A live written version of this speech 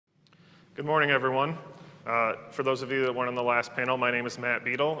Good morning, everyone. For those of you that weren't on the last panel, my name is Matt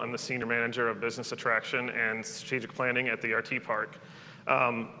Beadle. I'm the Senior Manager of Business Attraction and Strategic Planning at the RT Park.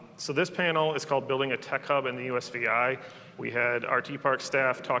 So this panel is called Building a Tech Hub in the USVI. We had RT Park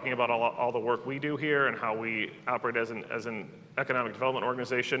staff talking about all the work we do here and how we operate as an economic development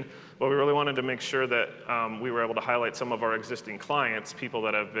organization. But we really wanted to make sure that we were able to highlight some of our existing clients, people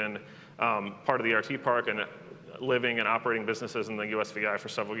that have been part of the RT Park and living and operating businesses in the USVI for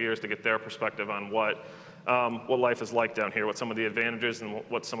several years, to get their perspective on what life is like down here, what some of the advantages and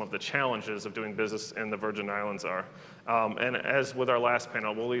what some of the challenges of doing business in the Virgin Islands are. And as with our last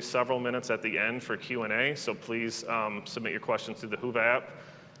panel, we'll leave several minutes at the end for Q&A, so please submit your questions through the Whova app,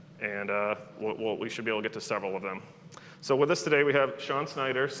 and we should be able to get to several of them. So with us today, we have Sean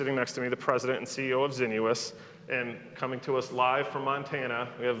Snyder sitting next to me, the president and CEO of Zinnuous. And coming to us live from Montana,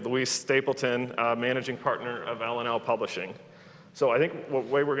 we have Louise Stapleton, managing partner of L&L Publishing. So I think the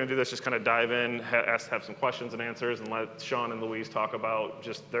way we're going to do this is just kind of dive in, have some questions and answers, and let Sean and Louise talk about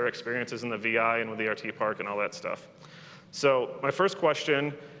just their experiences in the VI and with the RT Park and all that stuff. So my first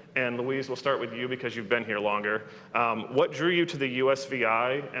question, and Louise, we'll start with you because you've been here longer. What drew you to the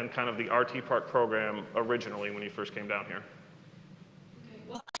USVI and kind of the RT Park program originally when you first came down here?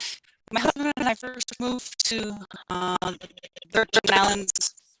 Well, my husband and I first moved to the Virgin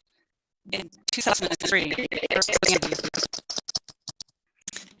Islands in 2003.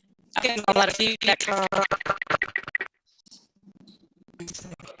 I'm getting a lot of feedback.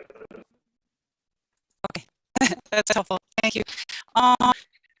 Okay, that's helpful. Thank you. And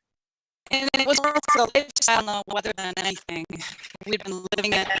it was more for the lifestyle now, weather than anything. We've been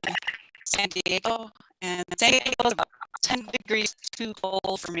living in San Diego, and San Diego is about 10 degrees too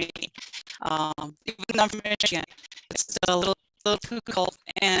cold for me. Even though I'm from Michigan, it's a little too cold,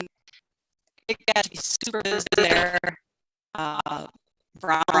 and it got to be super busy there.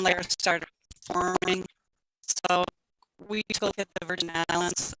 Brown layers started forming, so we took a look at the Virgin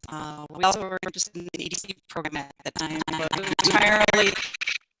Islands. We also were interested in the EDC program at the time, but it was entirely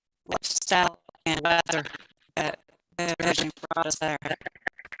lifestyle and weather that originally brought us there.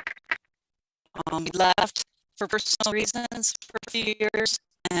 We left for personal reasons for a few years,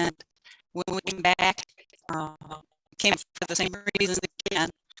 and when we came back, came for the same reasons again.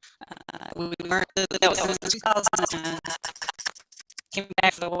 We weren't, that was in 2010. Came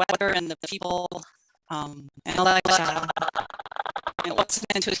back for the weather and the people, and the lifestyle. And it wasn't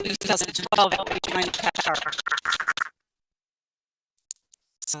until 2012 that we joined Qatar.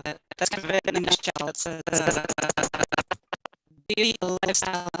 So that's kind of it in a nutshell. It's beauty, the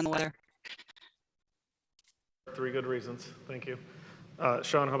lifestyle, and the weather. 3 good reasons. Thank you.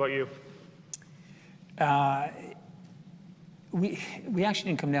 Sean, how about you? We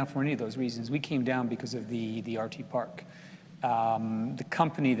actually didn't come down for any of those reasons. We came down because of the RT Park. The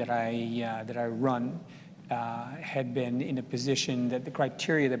company that I run had been in a position that the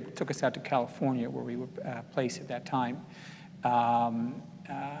criteria that took us out to California, where we were placed at that time,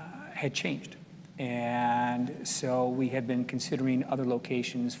 had changed. And so we had been considering other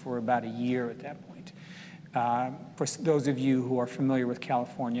locations for about a year at that point. For those of you who are familiar with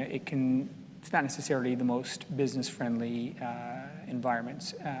California, it's not necessarily the most business-friendly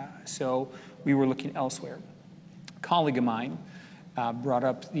environments. So we were looking elsewhere. A colleague of mine brought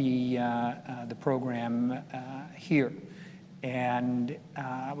up the program here, and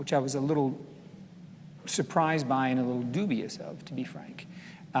which I was a little surprised by and a little dubious of, to be frank.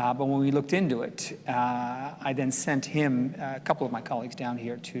 But when we looked into it, I then sent him, a couple of my colleagues down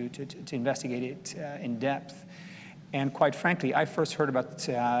here to investigate it in depth. And quite frankly, I first heard about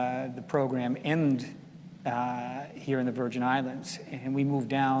the program here in the Virgin Islands, and we moved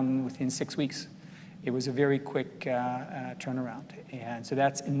down within 6 weeks. It was a very quick turnaround. And so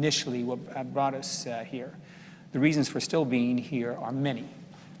that's initially what brought us here. The reasons for still being here are many.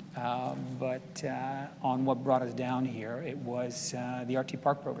 But on what brought us down here, it was the RT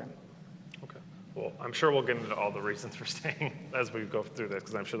Park program. Okay. Well, I'm sure we'll get into all the reasons for staying as we go through this,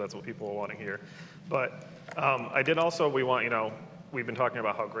 because I'm sure that's what people will want to hear. But I did also, we've been talking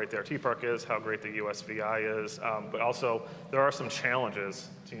about how great the RT Park is, how great the USVI is, but also there are some challenges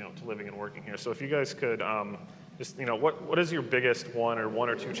to living and working here. So if you guys could just, what is your biggest one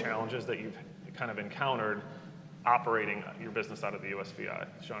or two challenges that you've kind of encountered operating your business out of the USVI?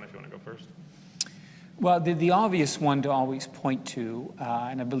 Sean, if you want to go first. Well, the obvious one to always point to,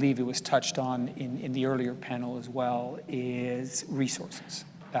 and I believe it was touched on in the earlier panel as well, is resources,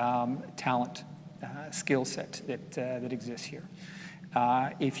 talent, skill set that exists here.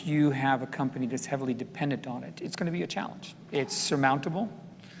 If you have a company that's heavily dependent on it, it's going to be a challenge. It's surmountable,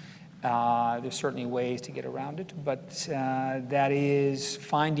 There's certainly ways to get around it, but that is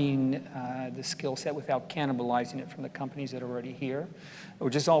finding the skill set without cannibalizing it from the companies that are already here,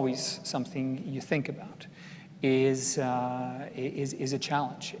 which is always something you think about, is a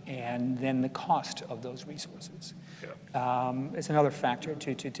challenge. And then the cost of those resources. It's another factor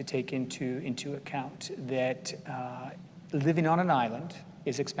to take into account, that living on an island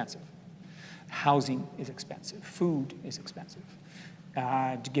is expensive. Housing is expensive. Food is expensive.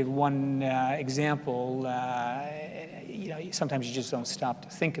 To give one example, sometimes you just don't stop to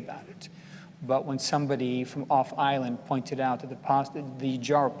think about it. But when somebody from off island pointed out that the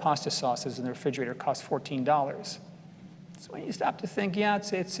jar of pasta sauces in the refrigerator costs $14, so when you stop to think, yeah,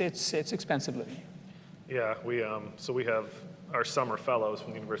 it's expensive living here. Yeah, so we have our summer fellows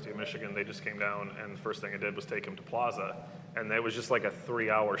from the University of Michigan. They just came down, and the first thing I did was take them to Plaza, and it was just like a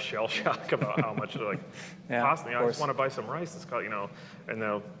 3-hour shell shock about how much they're like, pasta. I just want to buy some rice. It's called, and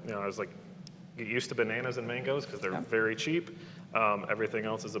now, I was like, get used to bananas and mangoes because they're very cheap. Everything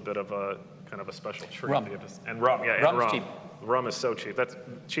else is a bit of a kind of a special treat. Rum. And rum, yeah, and rum. Cheap. Rum is so cheap.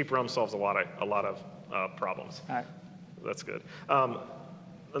 Cheap rum solves a lot of problems. All right. That's good.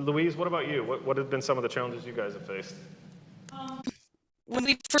 Louise, what about you? What have been some of the challenges you guys have faced? When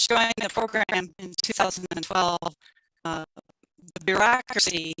we first joined the program in 2012, the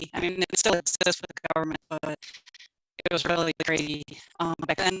bureaucracy, it still exists with the government, but it was really crazy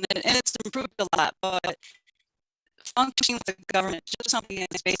back then, and it's improved a lot, but functioning with the government, just something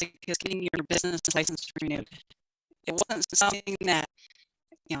as basic as getting your business license renewed. It wasn't something that,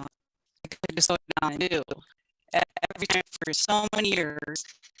 I could just slow down and do. Every time for so many years,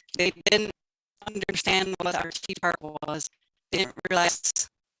 they didn't understand what our key part was. They didn't realize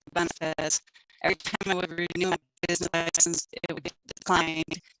the benefits. Every time I would renew my business license, it would get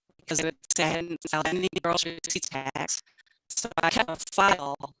declined because they would say I hadn't filed any grocery receipt tax. So I kept a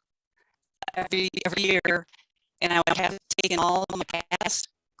file every year, and I would have taken all of my past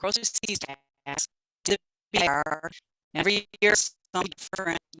grocery receipt tax to the BIR. Every year, something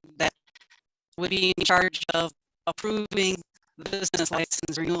different that would be in charge of approving the business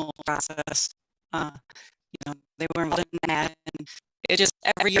license renewal process. They were involved in that, and it just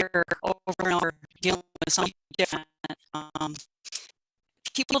every year over and over dealing with something different.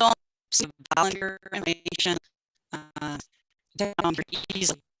 People don't see volunteer information down very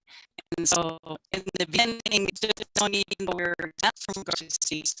easily, and so in the beginning, you just don't even know we're exempt from grocery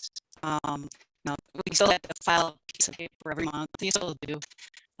receipts. We still have to file a piece of paper every month. You still do.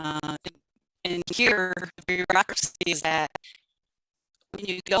 And here, the bureaucracy is that when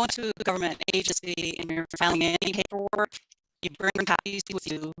you go into a government agency and you're filing any paperwork, you bring copies with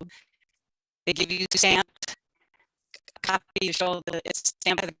you. They give you a stamped copy to show that it's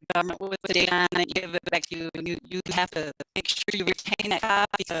stamped by the government with the date on it. You give it back to you, and you have to make sure you retain that copy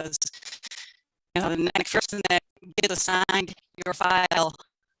because the next person that gets assigned your file,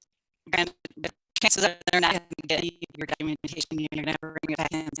 granted, the chances are they're not going to get any of your documentation. You're never bring it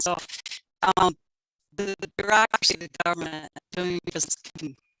back in. So the bureaucracy of the government doing business,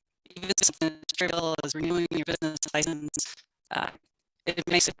 even something as trivial as renewing your business license, it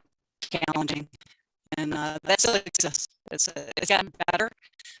makes it challenging, and that still exists. It's gotten better,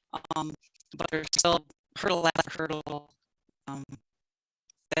 but there's still hurdle after hurdle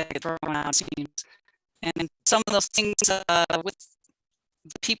that get thrown out, it seems. And some of those things with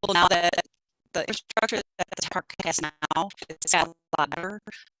the people now that the infrastructure that the park has now, it's got a lot better.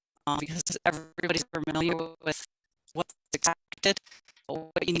 Because everybody's familiar with what's expected,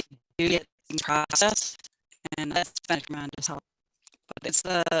 what you need to do to get things processed, and that's been a tremendous help. But it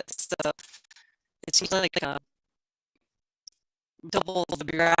seems like a double the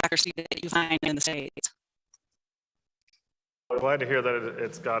bureaucracy that you find in the States. I'm glad to hear that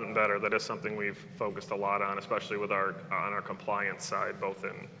it's gotten better. That is something we've focused a lot on, especially with on our compliance side, both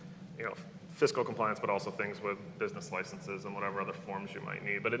in fiscal compliance, but also things with business licenses and whatever other forms you might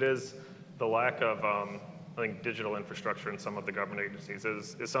need. But it is the lack of, I think, digital infrastructure in some of the government agencies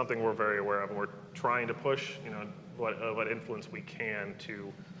is something we're very aware of, and we're trying to push, what influence we can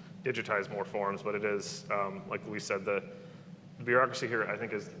to digitize more forms. But it is, like Louise said, the bureaucracy here, I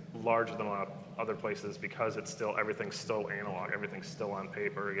think, is larger than a lot of other places because everything's still analog, everything's still on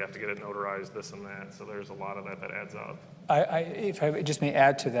paper. You have to get it notarized, this and that. So there's a lot of that adds up. If I just may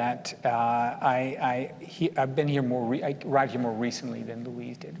add to that, I've been here I arrived here more recently than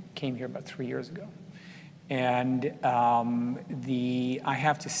Louise did. Came here about 3 years ago, And I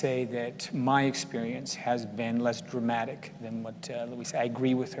have to say that my experience has been less dramatic than what Louise said. I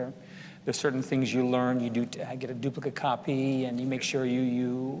agree with her. There's certain things you learn. You do get a duplicate copy, and you make sure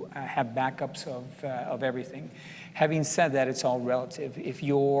you have backups of everything. Having said that, it's all relative. If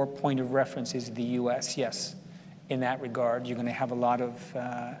your point of reference is the U.S., yes, in that regard, you're going to have a lot of,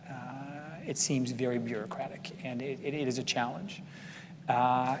 it seems very bureaucratic, and it is a challenge.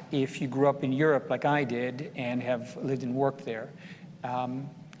 If you grew up in Europe like I did and have lived and worked there,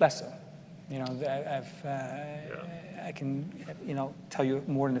 less so. You know, I can, tell you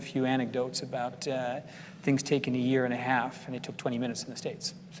more than a few anecdotes about things taking a year and a half, and it took 20 minutes in the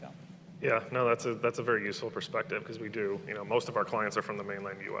States. So. Yeah, no, that's a very useful perspective, because we do, most of our clients are from the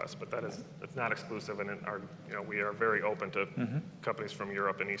mainland U.S., but it's not exclusive, and we are very open to companies from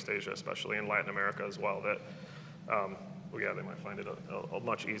Europe and East Asia, especially in Latin America as well. That, they might find it a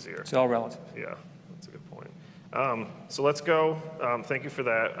much easier. It's all relative. Yeah, that's a good point. So let's go. Thank you for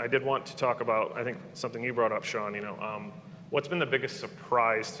that. I did want to talk about, I think, something you brought up, Sean. What's been the biggest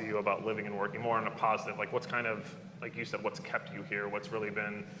surprise to you about living and working, more on a positive? Like, what's kind of, like you said, what's kept you here? What's really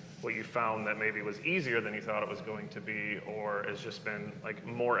been what you found that maybe was easier than you thought it was going to be, or has just been like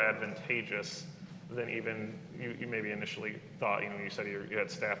more advantageous than even you maybe initially thought? You said you had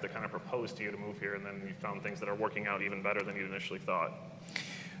staff that kind of proposed to you to move here, and then you found things that are working out even better than you initially thought.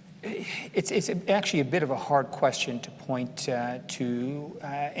 It's actually a bit of a hard question to point to,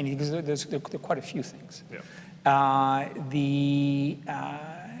 and because there are quite a few things. Yeah.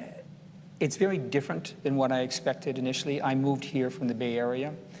 It's very different than what I expected initially. I moved here from the Bay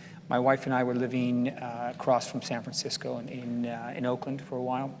Area. My wife and I were living across from San Francisco in Oakland for a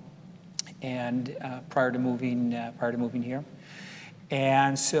while, and prior to moving here.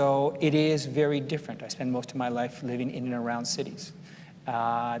 And so it is very different. I spend most of my life living in and around cities.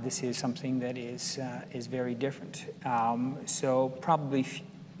 This is something that is very different. So probably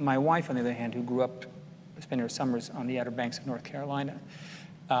my wife, on the other hand, who grew up, spent her summers on the Outer Banks of North Carolina,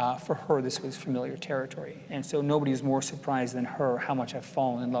 for her this was familiar territory. And so nobody is more surprised than her how much I've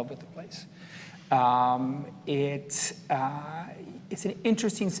fallen in love with the place. It's an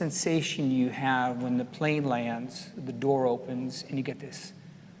interesting sensation you have when the plane lands, the door opens, and you get this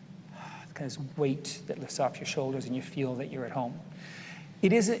kind of weight that lifts off your shoulders, and you feel that you're at home.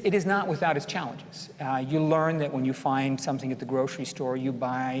 It is not without its challenges. You learn that when you find something at the grocery store, you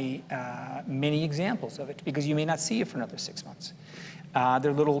buy many examples of it, because you may not see it for another 6 months.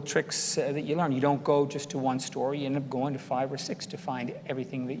 There are little tricks that you learn. You don't go just to one store. You end up going to 5 or 6 to find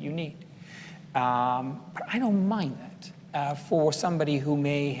everything that you need. But I don't mind that. For somebody who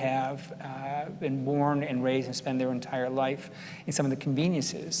may have been born and raised and spend their entire life in some of the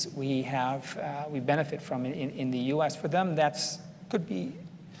conveniences we benefit from in the U.S., for them could be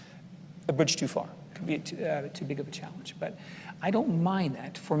a bridge too far. Could be too big of a challenge. But I don't mind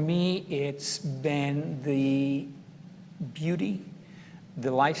that. For me, it's been the beauty,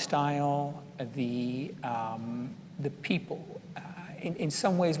 the lifestyle, the people. In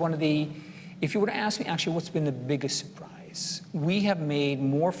some ways, if you were to ask me, actually, what's been the biggest surprise? We have made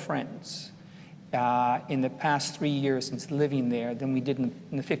more friends in the past 3 years since living there than we did in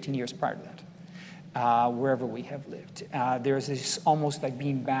the 15 years prior to that, wherever we have lived. There's this almost like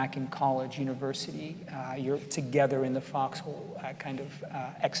being back in college, university. You're together in the foxhole kind of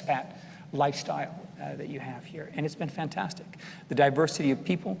expat lifestyle that you have here, and it's been fantastic. The diversity of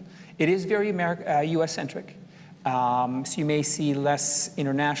people, it is very U.S.-centric. So you may see less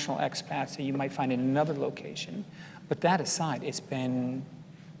international expats that you might find in another location. But that aside, it's been,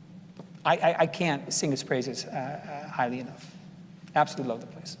 I can't sing its praises highly enough. Absolutely love the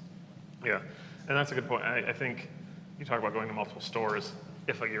place. Yeah, and that's a good point. I think you talk about going to multiple stores.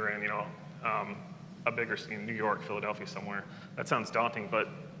 If you're in, a bigger city, New York, Philadelphia, somewhere, that sounds daunting, but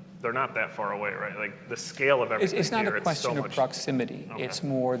they're not that far away, right? Like the scale of everything it's not here, a question so of proximity. Okay. It's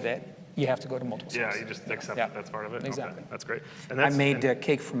more that you have to go to multiple stores. Yeah, you just accept that that's part of it? Exactly. Okay, that's great. I made a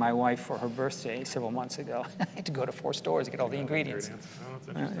cake for my wife for her birthday several months ago. I had to go to 4 stores to get all the ingredients. Oh, that's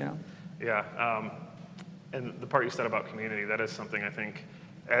interesting. Yeah, and the part you said about community, that is something I think,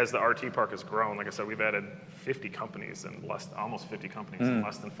 as the RT Park has grown, like I said, we've added 50 companies in almost 50 companies in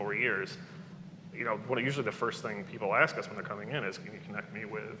less than 4 years. Usually the first thing people ask us when they're coming in is, can you connect me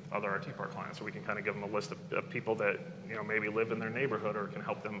with other RT Park clients? So we can kind of give them a list of people that, maybe live in their neighborhood or can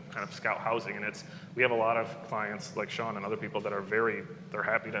help them kind of scout housing. And we have a lot of clients like Sean and other people that are they're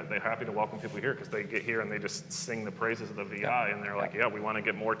happy to welcome people here, because they get here and they just sing the praises of the VI, and they're like, yeah, we want to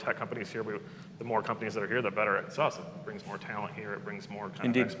get more tech companies here. The more companies that are here, the better it's us. It brings more talent here. It brings more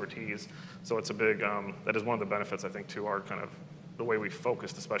kind of expertise. So it's a big, that is one of the benefits, I think, to our kind of the way we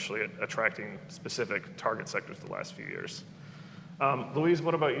focused, especially at attracting specific target sectors the last few years. Louise,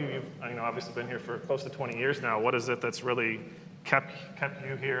 what about you? You've obviously been here for close to 20 years now. What is it that's really kept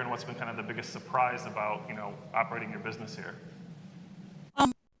you here, and what's been kind of the biggest surprise about operating your business here?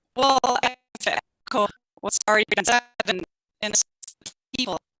 Well, I have to echo what's already been said, and it's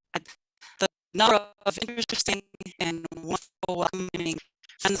people, the number of interesting and wonderful, welcoming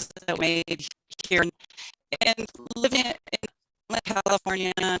friends that we made here, and living in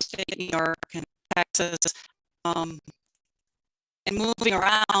California, state of New York, and Texas, and moving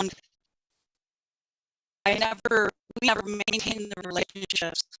around. We never maintained the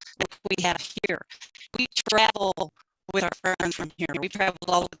relationships that we have here. We travel with our friends from here. We traveled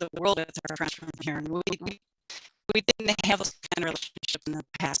all over the world with our friends from here. And we didn't have those kind of relationships in the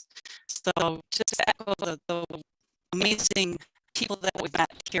past. So just to echo the amazing people that we met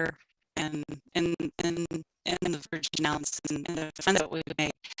here and in the Virgin Islands and the friends that we've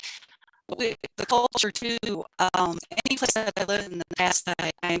made. The culture too, any place that I lived in the past,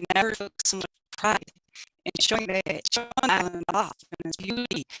 I never took so much pride in showing the island off and its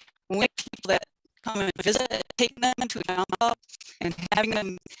beauty. When people that come and visit, taking them to Yama and having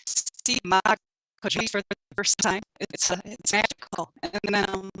them see Mako for the first time, it's magical. And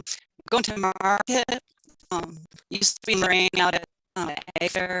then going to the market, used to be laying out at Ag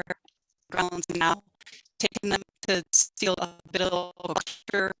Fair grounds, and now taking them to steal a bit of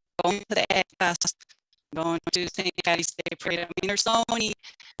culture, going to the Ag Fest, going to St. Patty's Day Parade. I mean, there's so many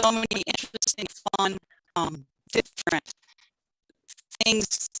interesting, fun, different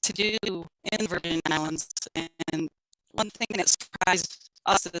things to do in the Virgin Islands. And one thing that surprised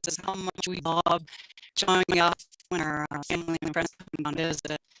us is how much we love showing up when our family and friends come down to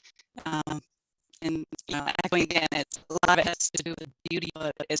visit. And echoing again, a lot of it has to do with beauty,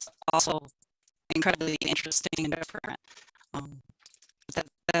 but it's also incredibly interesting and different.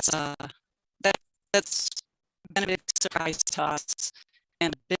 That's been a big surprise to us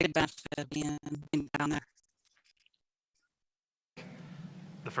and a big benefit of being down there.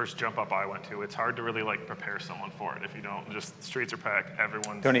 The first jump up I went to, it's hard to really prepare someone for it if you don't. Just the streets are packed,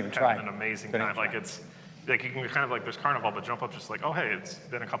 everyone's Don't even try. having an amazing time. It's like you can kind of there's carnival, but jump up just oh hey, it's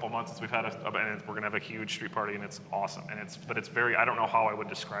been a couple months since we've had and we're gonna have a huge street party, and it's awesome. And it's very, I don't know how I would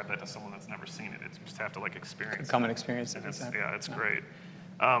describe that to someone that's never seen it. It's just have to experience come and experience it. And it's great.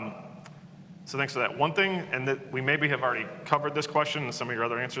 So thanks for that. One thing, and that we maybe have already covered this question and some of your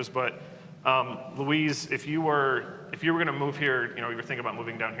other answers, but Louise, if you were going to move here, you were thinking about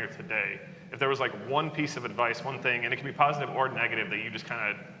moving down here today, if there was one piece of advice, one thing, and it can be positive or negative, that you just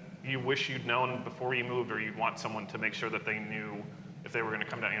you wish you'd known before you moved, or you'd want someone to make sure that they knew if they were going to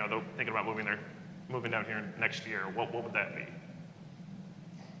come down, they're thinking about moving down here next year, what would that be?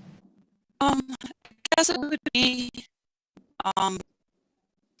 I guess it would be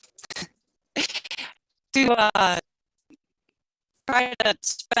to try to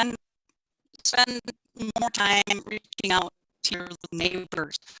spend more time reaching out to your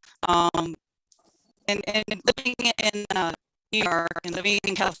neighbors. And living in New York and living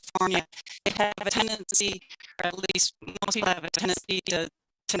in California, they have a tendency, or at least most people have a tendency to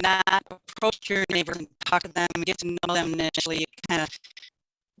not approach your neighbors and talk to them and get to know them initially. Kind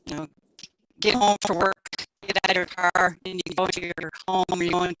of, get home from work, get out of your car, and you go to your home or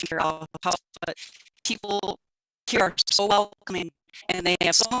you go into your house. But people here are so welcoming, and they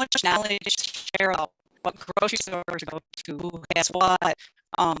have so much knowledge to share about what grocery stores to go to, who has what,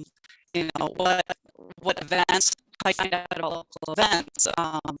 what events, how you find out about local events,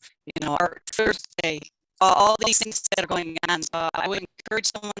 Art Thursday, all these things that are going on. So I would encourage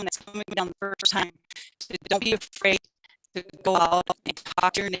someone that's coming down the first time to don't be afraid to go out and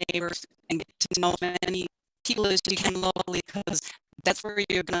talk to your neighbors and get to know as many people as you can locally, because that's where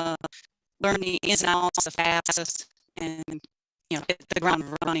you're gonna learn the ins and outs the fastest and hit the ground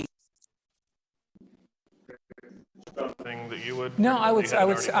running. Something that you would? No, I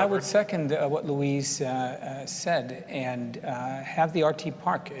would second what Louise said, and have the RT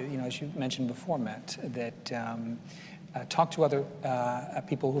Park, as you mentioned before, Matt, that talk to other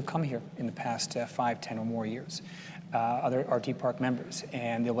people who've come here in the past 5, 10 or more years, other RT Park members,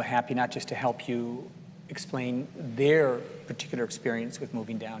 and they'll be happy not just to help you explain their particular experience with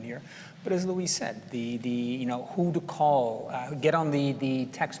moving down here, but as Louise said, the who to call, get on the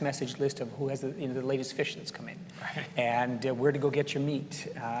text message list of who has the latest fish that's come in, right, and where to go get your meat,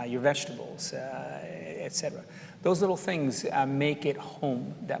 your vegetables, etc. Those little things make it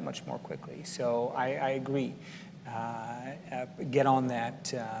home that much more quickly. So I agree. Get on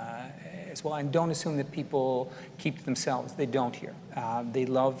that as well, and don't assume that people keep to themselves. They don't here. They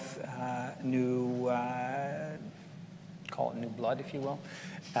love new call it new blood, if you will,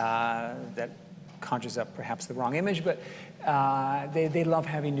 that conjures up perhaps the wrong image, but they love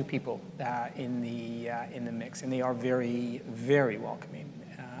having new people in the mix, and they are very, very welcoming.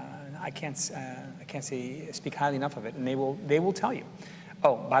 I can't speak highly enough of it, and they will tell you,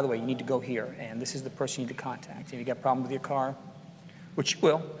 oh, by the way, you need to go here, and this is the person you need to contact. If you got a problem with your car, which you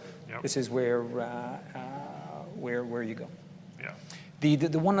will, yep. This is where you go. Yeah.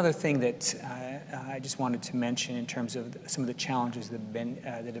 The one other thing that I just wanted to mention in terms of some of the challenges that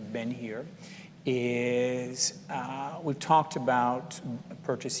have been here is we've talked about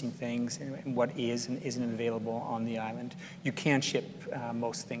purchasing things and what is and isn't available on the island. You can ship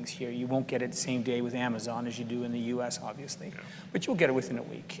most things here. You won't get it the same day with Amazon as you do in the U.S., obviously, yeah. But you'll get it within a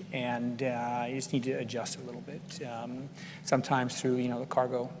week, and you just need to adjust a little bit. Sometimes through the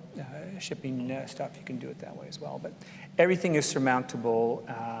cargo shipping stuff, you can do it that way as well. But everything is surmountable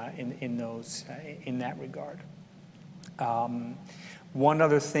in that regard. One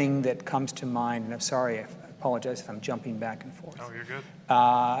other thing that comes to mind, and I'm sorry, I apologize if I'm jumping back and forth. Oh, you're good.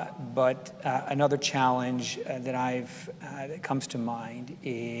 But another challenge that comes to mind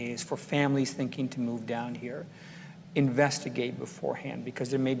is for families thinking to move down here, investigate beforehand, because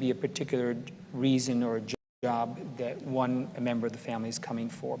there may be a particular reason or a job that a member of the family is coming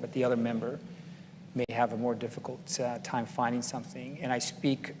for, but the other member may have a more difficult time finding something. And I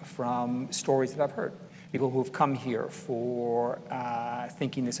speak from stories that I've heard. People who have come here for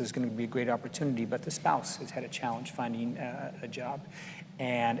thinking this is going to be a great opportunity, but the spouse has had a challenge finding a job,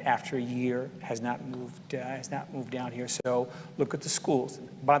 and after a year has not moved down here. So look at the schools.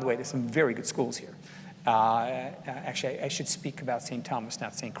 By the way, there's some very good schools here. Actually, I should speak about St. Thomas,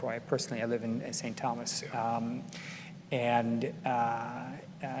 not St. Croix. Personally, I live in St. Thomas, and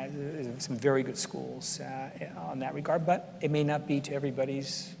there's some very good schools on that regard, but it may not be to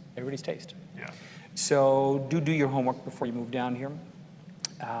everybody's taste. Yeah. So do your homework before you move down here.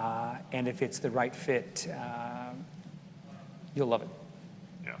 And if it's the right fit, you'll love it.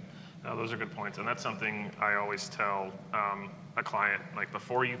 Yeah, no, those are good points. And that's something I always tell a client, like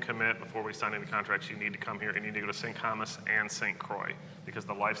before you commit, before we sign any contracts, you need to come here. You need to go to St. Thomas and St. Croix, because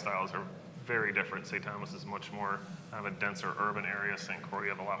the lifestyles are very different. St. Thomas is much more of a denser urban area. St. Croix, you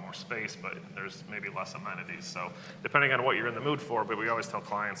have a lot more space, but there's maybe less amenities. So depending on what you're in the mood for, but we always tell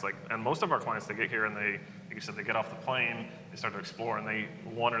clients, and most of our clients, they get here and like you said, they get off the plane, they start to explore, and they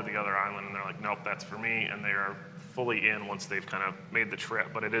one or the other island, and they're like, nope, that's for me, and they are fully in once they've kind of made the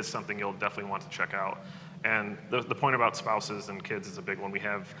trip. But it is something you'll definitely want to check out. And the point about spouses and kids is a big one.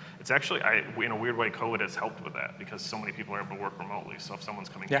 It's actually, in a weird way, COVID has helped with that, because so many people are able to work remotely. So if someone's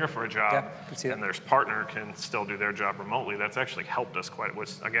coming here for a job and their partner can still do their job remotely, that's actually helped us quite,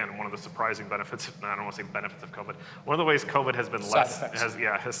 which again, one of the surprising benefits, I don't want to say benefits of COVID, one of the ways COVID has been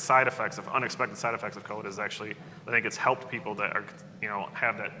has side effects of unexpected side effects of COVID is actually, I think it's helped people that are,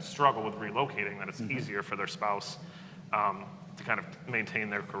 have that struggle with relocating, that it's easier for their spouse to kind of maintain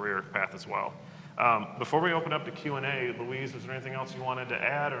their career path as well. Before we open up to Q&A, Louise, was there anything else you wanted to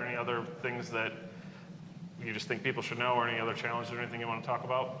add, or any other things that you just think people should know, or any other challenges or anything you want to talk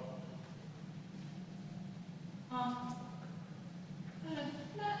about? Not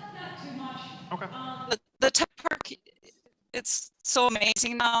too much. Okay. The tech park, it's so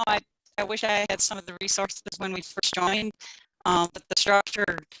amazing now. I wish I had some of the resources when we first joined, but the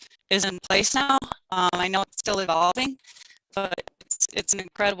structure is in place now. I know it's still evolving, but it's an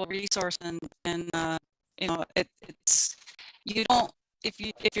incredible resource, and it's you don't, if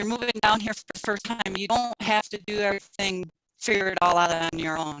you're moving down here for the first time, you don't have to do everything, figure it all out on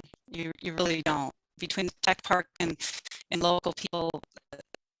your own. You really don't. Between the tech park and local people,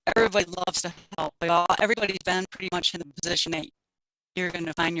 everybody loves to help. Everybody's been pretty much in the position that you're going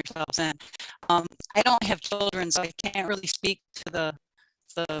to find yourselves in. I don't have children, so I can't really speak to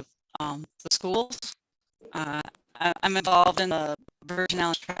the schools. I'm involved in the Virgin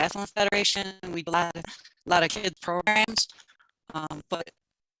Islands Triathlon Federation. We do a lot of kids programs, but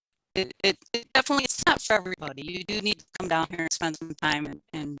it definitely, it's not for everybody. You do need to come down here and spend some time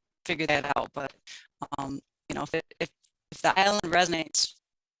and figure that out. But if the island resonates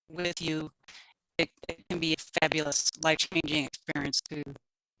with you, it can be a fabulous, life-changing experience to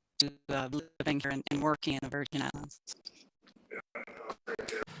living here and working in the Virgin Islands.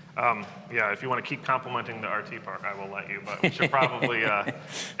 Yeah, if you want to keep complimenting the RT park, I will let you, but we should probably, and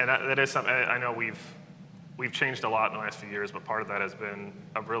that is something, I know we've changed a lot in the last few years, but part of that has been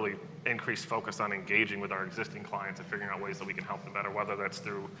a really increased focus on engaging with our existing clients and figuring out ways that we can help them better, whether that's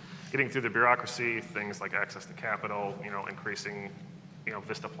through getting through the bureaucracy, things like access to capital, increasing,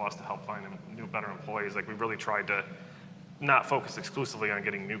 Vista Plus to help find better employees. Like, we've really tried to not focus exclusively on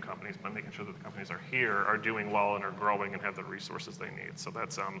getting new companies, but making sure that the companies are here, are doing well, and are growing and have the resources they need. So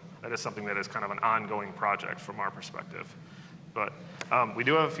that is something that is kind of an ongoing project from our perspective. But we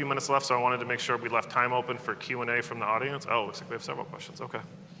do have a few minutes left, so I wanted to make sure we left time open for Q&A from the audience. Oh, looks like we have several questions. Okay.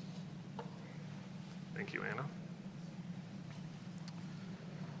 Thank you, Anna.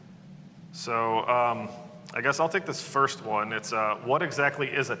 So I guess I'll take this first one. It's what exactly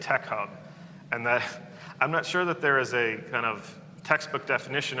is a tech hub? And that I'm not sure that there is a kind of textbook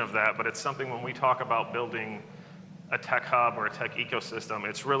definition of that, but it's something when we talk about building a tech hub or a tech ecosystem,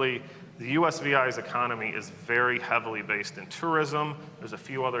 it's really, the USVI's economy is very heavily based in tourism. There's a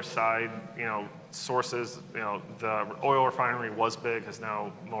few other side, sources. The oil refinery was big, has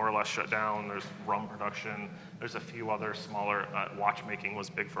now more or less shut down. There's rum production. There's a few other smaller, watchmaking was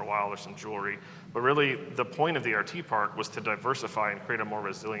big for a while. There's some jewelry. But really, the point of the RT Park was to diversify and create a more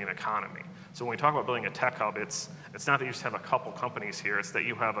resilient economy. So when we talk about building a tech hub, it's not that you just have a couple companies here. It's that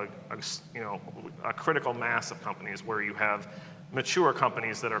you have a critical mass of companies where you have mature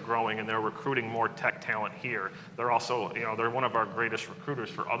companies that are growing and they're recruiting more tech talent here. They're also, they're one of our greatest recruiters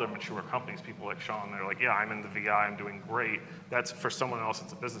for other mature companies. People like Sean, they're like, yeah, I'm in the VI, I'm doing great. That's for someone else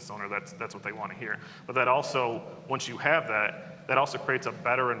that's a business owner, that's what they want to hear. But that also, once you have that also creates a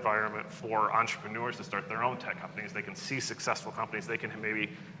better environment for entrepreneurs to start their own tech companies. They can see successful companies. They can maybe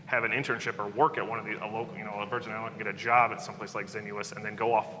have an internship or work at one of a local, a Virgin Island, get a job at someplace like Zinus, and then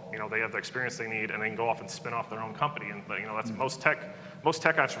go off, they have the experience they need, and then go off and spin off their own company. And that's most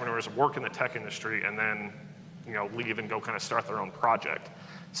tech entrepreneurs work in the tech industry and then, leave and go kind of start their own project.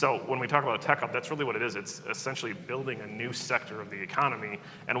 So when we talk about a tech hub, that's really what it is. It's essentially building a new sector of the economy,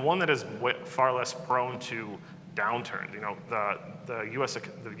 and one that is far less prone to downturns. The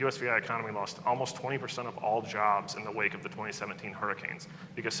USVI economy lost almost 20% of all jobs in the wake of the 2017 hurricanes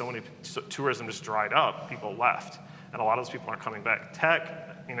because so many tourism just dried up. People left, and a lot of those people aren't coming back.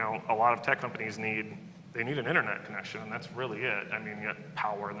 Tech, a lot of tech companies need an internet connection, and that's really it. I mean, you got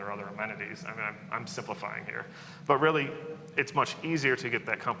power and there are other amenities. I mean, I'm simplifying here, but really, it's much easier to get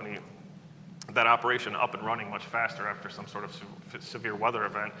that operation up and running much faster after some sort of severe weather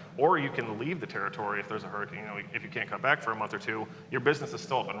event, or you can leave the territory if there's a hurricane. If you can't come back for a month or two, your business is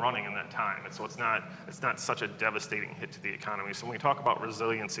still up and running in that time, and so it's not such a devastating hit to the economy. So when we talk about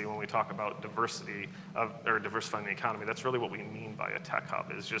resiliency, when we talk about diversifying the economy, that's really what we mean by a tech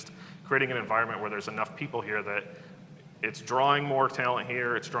hub, is just creating an environment where there's enough people here that it's drawing more talent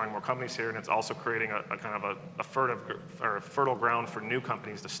here, it's drawing more companies here, and it's also creating a kind of a fertile ground for new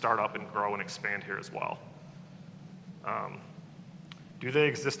companies to start up and grow and expand here as well. Do they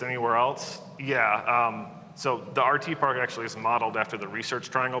exist anywhere else? Yeah. So the RT Park actually is modeled after the Research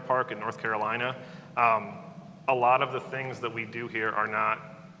Triangle Park in North Carolina. A lot of the things that we do here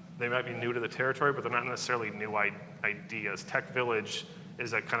they might be new to the territory, but they're not necessarily new ideas. Tech Village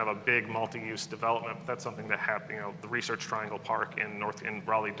is a kind of a big multi-use development. But that's something that happened. The Research Triangle Park in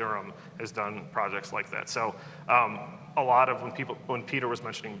Raleigh-Durham has done projects like that. So a lot of when Peter was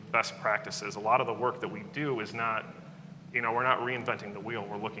mentioning best practices, a lot of the work that we do is not, we're not reinventing the wheel.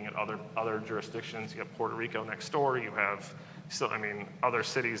 We're looking at other jurisdictions. You have Puerto Rico next door. You have other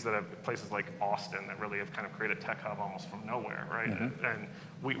cities that have places like Austin that really have kind of created a tech hub almost from nowhere, right? Mm-hmm. And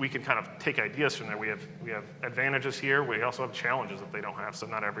we can kind of take ideas from there. We have advantages here. We also have challenges that they don't have. So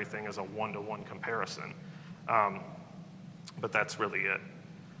not everything is a one-to-one comparison. But that's really it.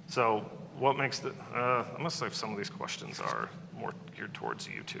 So what makes I must say some of these questions are more geared towards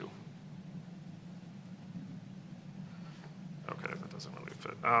you two. Okay, that doesn't really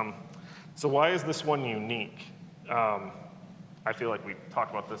fit. So why is this one unique? I feel like we talked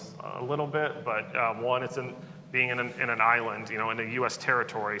about this a little bit, but one, it's being in an island, in a U.S.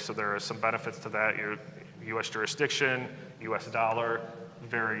 territory, so there are some benefits to that. Your U.S. jurisdiction, U.S. dollar,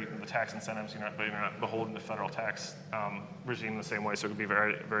 the tax incentives, you're not beholden to federal tax regime the same way, so it could be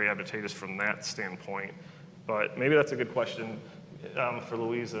very, very advantageous from that standpoint. But maybe that's a good question for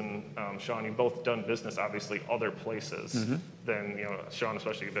Louise and Sean. You've both done business, obviously, other places mm-hmm. than, Sean,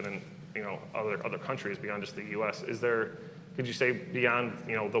 especially, you've been in, other countries beyond just the U.S. Could you say beyond,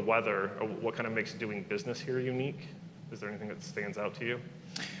 the weather, what kind of makes doing business here unique? Is there anything that stands out to you?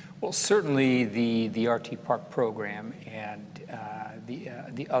 Well, certainly the RT Park program and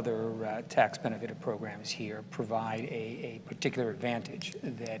the other tax benefited programs here provide a particular advantage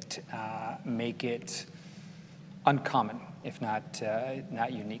that make it uncommon, if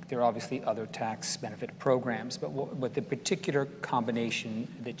not unique. There are obviously other tax benefit programs, but the particular combination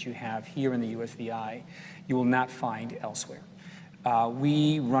that you have here in the USVI, you will not find elsewhere.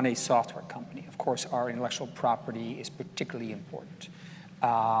 We run a software company. Of course, our intellectual property is particularly important.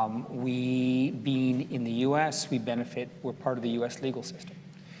 We, being in the U.S., we're part of the U.S. legal system.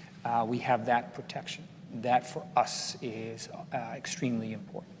 We have that protection. That for us is extremely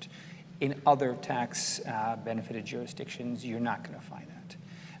important. In other tax benefited jurisdictions, you're not going to find that.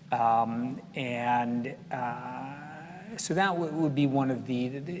 So that would be one of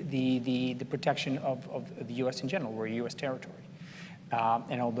the protection of the U.S. in general. We're a U.S. territory.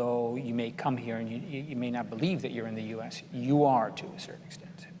 And although you may come here and you may not believe that you're in the U.S., you are to a certain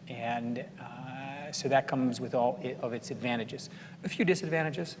extent. And so that comes with all of its advantages. A few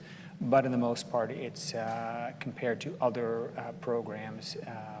disadvantages, but in the most part, it's compared to other programs,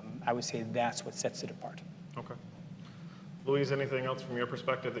 I would say that's what sets it apart. Okay. Louise, anything else from your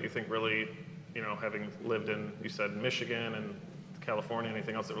perspective that you think really, having lived in, you said, Michigan and California,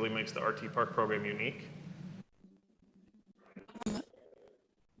 anything else that really makes the RT Park program unique?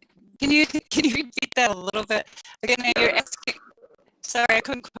 Can you repeat that a little bit? Again, you're asking, sorry, I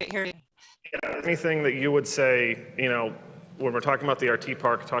couldn't quite hear you. Yeah, anything that you would say, when we're talking about the RT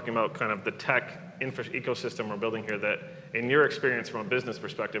Park, talking about kind of the tech ecosystem we're building here, that in your experience from a business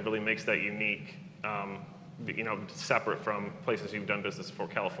perspective really makes that unique, separate from places you've done business for,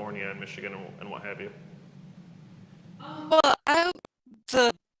 California and Michigan and what have you? Well,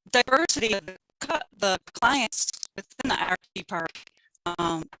 the diversity of the clients within the RT Park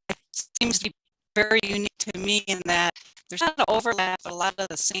seems to be very unique to me in that there's not an overlap, but a lot of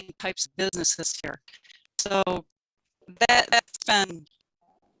the same types of businesses here. So that's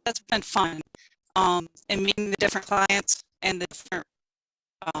been fun. And meeting the different clients and the different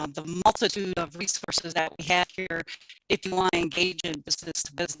the multitude of resources that we have here if you want to engage in business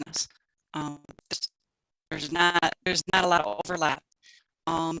to business. There's not a lot of overlap.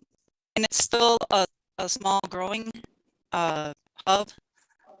 And it's still a small growing hub,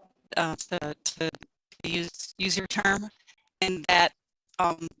 to use your term, and that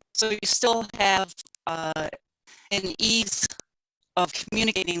so you still have an ease of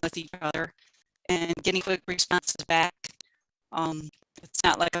communicating with each other and getting quick responses back. It's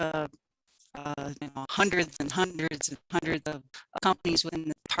not like hundreds and hundreds and hundreds of companies within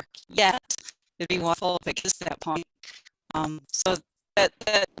the park yet. It'd be wonderful if it gets to that point. So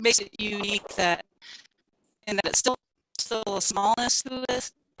that makes it unique, and that it's still a smallness to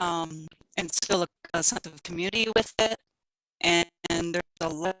it, and still a sense of community with it, and there's a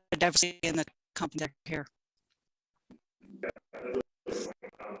lot of diversity in the company that are here.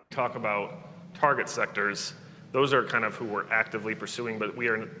 Talk about target sectors. Those are kind of who we're actively pursuing, but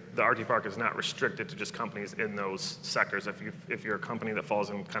the RT Park is not restricted to just companies in those sectors. If you're a company that falls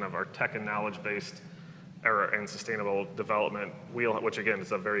in kind of our tech and knowledge-based era and sustainable development wheel, which again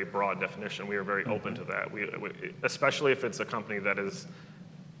is a very broad definition, we are very open to that. We especially if it's a company that is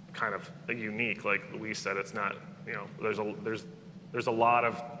kind of unique, like Louise said, it's not, there's a lot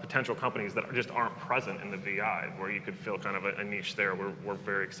of potential companies that just aren't present in the VI where you could feel kind of a niche there. We're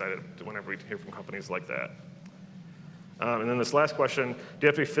very excited whenever we hear from companies like that. And then this last question, do you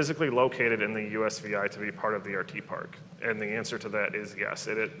have to be physically located in the USVI to be part of the RT Park? And the answer to that is yes.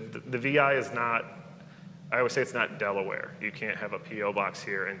 The VI is not, I always say it's not Delaware. You can't have a PO box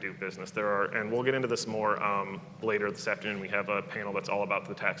here and do business. And we'll get into this more later this afternoon. We have a panel that's all about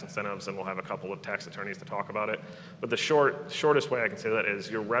the tax incentives, and we'll have a couple of tax attorneys to talk about it. But the shortest way I can say that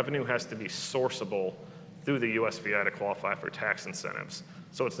is your revenue has to be sourceable through the USVI to qualify for tax incentives.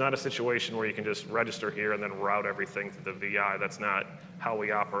 So it's not a situation where you can just register here and then route everything through the VI. That's not how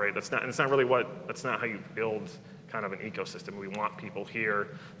we operate. That's not how you build kind of an ecosystem. We want people here.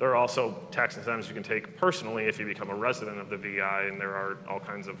 There are also tax incentives you can take personally if you become a resident of the VI, and there are all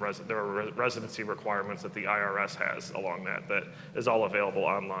kinds of residency requirements that the IRS has along that is all available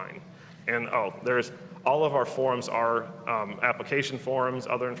online. And all of our forms are application forms,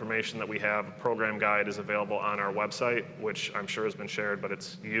 other information that we have. A program guide is available on our website, which I'm sure has been shared, but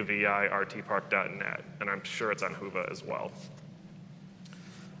it's uvirtpark.net, and I'm sure it's on Whova as well.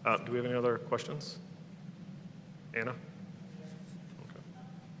 Do we have any other questions? Anna? Okay.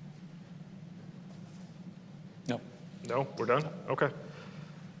 No. No? We're done? Okay.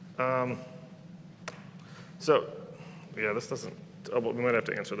 So, yeah, this doesn't, we might have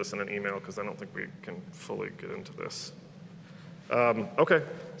to answer this in an email because I don't think we can fully get into this. Okay,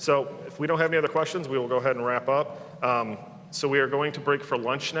 so if we don't have any other questions, we will go ahead and wrap up. So we are going to break for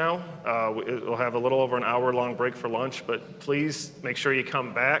lunch now. We'll have a little over an hour-long break for lunch, but please make sure you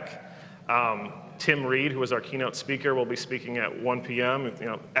come back. Tim Reed, who is our keynote speaker, will be speaking at 1 p.m.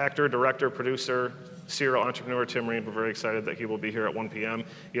 Actor, director, producer, serial entrepreneur Tim Reed. We're very excited that he will be here at 1 p.m.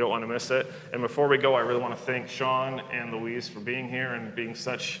 You don't want to miss it. And before we go, I really want to thank Sean and Louise for being here and being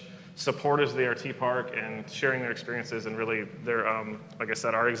such supporters of the RT Park and sharing their experiences, and really their, like I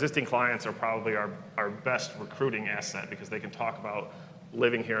said, our existing clients are probably our best recruiting asset because they can talk about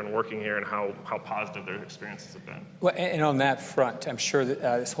living here and working here and how positive their experiences have been. Well, and on that front, I'm sure that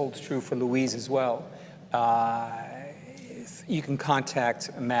this holds true for Louise as well. You can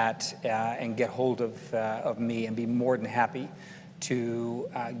contact Matt and get hold of me and be more than happy to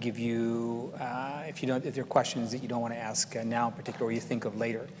give you, if there are questions that you don't want to ask now in particular or you think of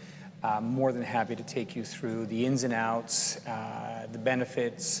later, more than happy to take you through the ins and outs, the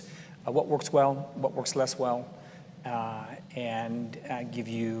benefits, what works well, what works less well, and give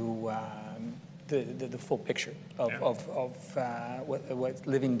you the full picture of what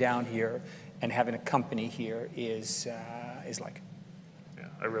living down here and having a company here is like.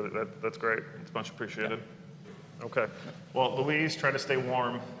 Yeah, that's great. It's much appreciated. Yeah. Okay. Well, Louise, try to stay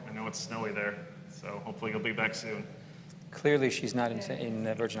warm. I know it's snowy there, so hopefully you'll be back soon. Clearly, she's not in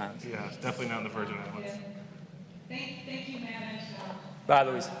the Virgin Islands. Yeah, definitely not in the Virgin Islands. Thank you, Matt, and Bye,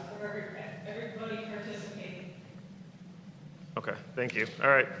 Louise. for everybody participating. Okay, thank you. All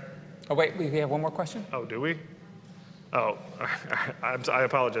right. Oh, wait, we have one more question? Oh, do we? Oh, I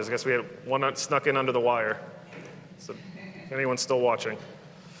apologize. I guess we had one that snuck in under the wire. So if anyone's still watching.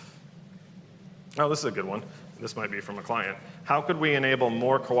 Oh, this is a good one. This might be from a client. How could we enable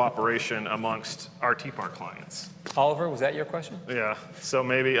more cooperation amongst RT Park clients? Oliver, was that your question? Yeah, so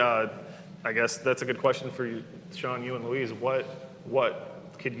maybe, I guess that's a good question for you, Sean, you and Louise. What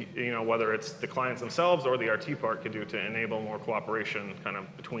could whether it's the clients themselves or the RT Park could do to enable more cooperation kind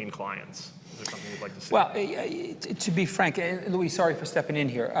of between clients? Is there something you'd like to see? Well, to be frank, Louise, sorry for stepping in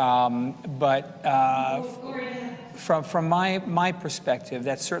here, but from my perspective,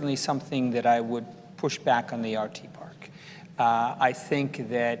 that's certainly something that I would push back on the RT Park. I think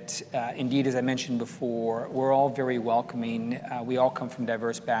that, indeed, as I mentioned before, we're all very welcoming. We all come from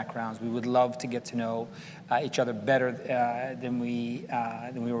diverse backgrounds. We would love to get to know each other better than we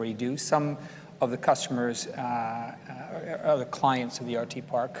already do. Some of the customers are the clients of the RT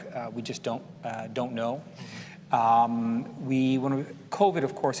Park. We just don't know. COVID,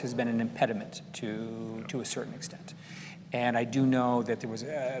 of course, has been an impediment to a certain extent. And I do know that it was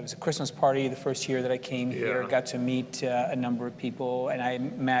a Christmas party the first year that I came here, got to meet a number of people, and I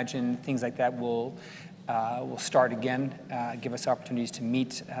imagine things like that will start again, give us opportunities to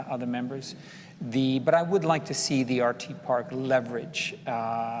meet other members. But I would like to see the RT Park leverage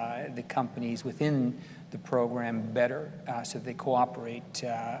the companies within the program better so that they cooperate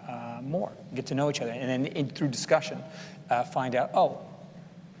more, get to know each other, and then through discussion find out,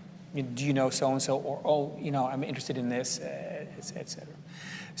 do you know so-and-so, or, I'm interested in this, et cetera.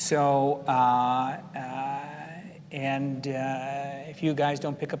 So, if you guys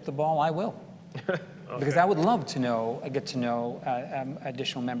don't pick up the ball, I will. Okay. Because I would love to get to know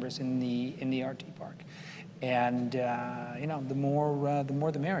additional members in the RT Park. And, the more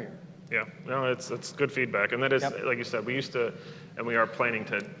the merrier. Yeah, no, it's good feedback. And that is, like you said, we used to, and we are planning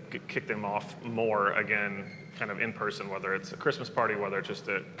to kick them off more again, kind of in person, whether it's a Christmas party, whether it's just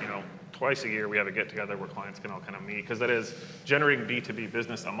twice a year we have a get together where clients can all kind of meet, because that is generating B2B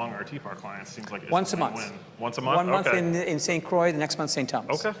business among our RT Park clients seems like it's once a month. Once a month? One month in St. Croix, the next month St.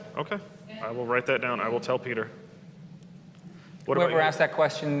 Thomas. Okay. I will write that down. I will tell Peter. Whoever asked that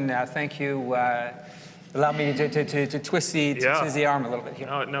question, thank you. Allow me to twist the arm a little bit here.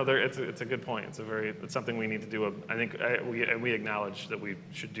 No, it's a good point. It's something we need to do. I think we acknowledge that we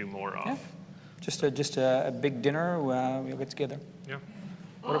should do more of. Yeah. Just a big dinner. We'll get together. Yeah.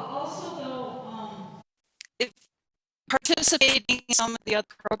 Also, though, If participating in some of the other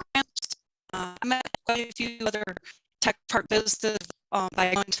programs, I met quite a few other tech park visitors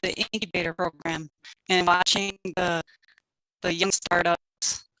by going to the incubator program and watching the young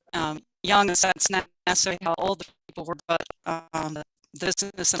startups. Young, that's not necessarily how old the people were, but the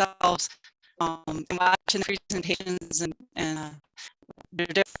business themselves, and watching the presentations and their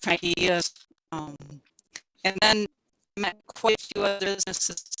different ideas. And then met quite a few other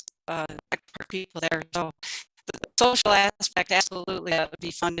businesses, people there. So the social aspect, absolutely, that would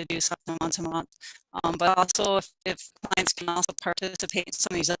be fun to do something once a month. But also, if clients can also participate in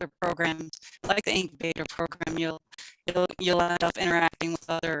some of these other programs, like the incubator program, you'll end up interacting with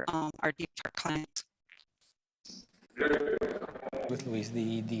other RT Park clients. With Louise,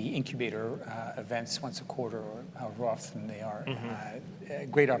 the incubator events once a quarter, or however often they are,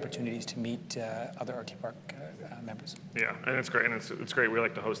 great opportunities to meet other RT Park members. Yeah, and it's great, and it's great. We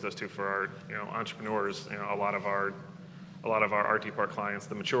like to host those too for our entrepreneurs. A lot of our RT Park clients,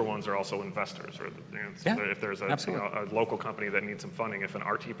 the mature ones, are also investors. Or if there's a local company that needs some funding, if an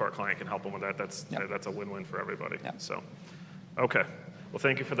RT Park client can help them with that, that's a win-win for everybody. Yep. So, okay. Well,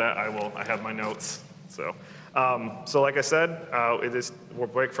 thank you for that. I have my notes. So like I said, we'll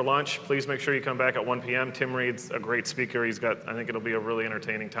break for lunch. Please make sure you come back at 1 p.m. Tim Reed's a great speaker. I think it'll be a really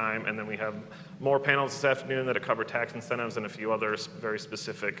entertaining time. And then we have more panels this afternoon that cover tax incentives and a few other very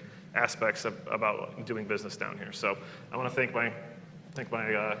specific aspects about doing business down here. So I want to thank my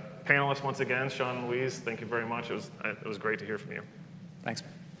panelists once again. Sean and Louise, thank you very much. It was great to hear from you. Thanks.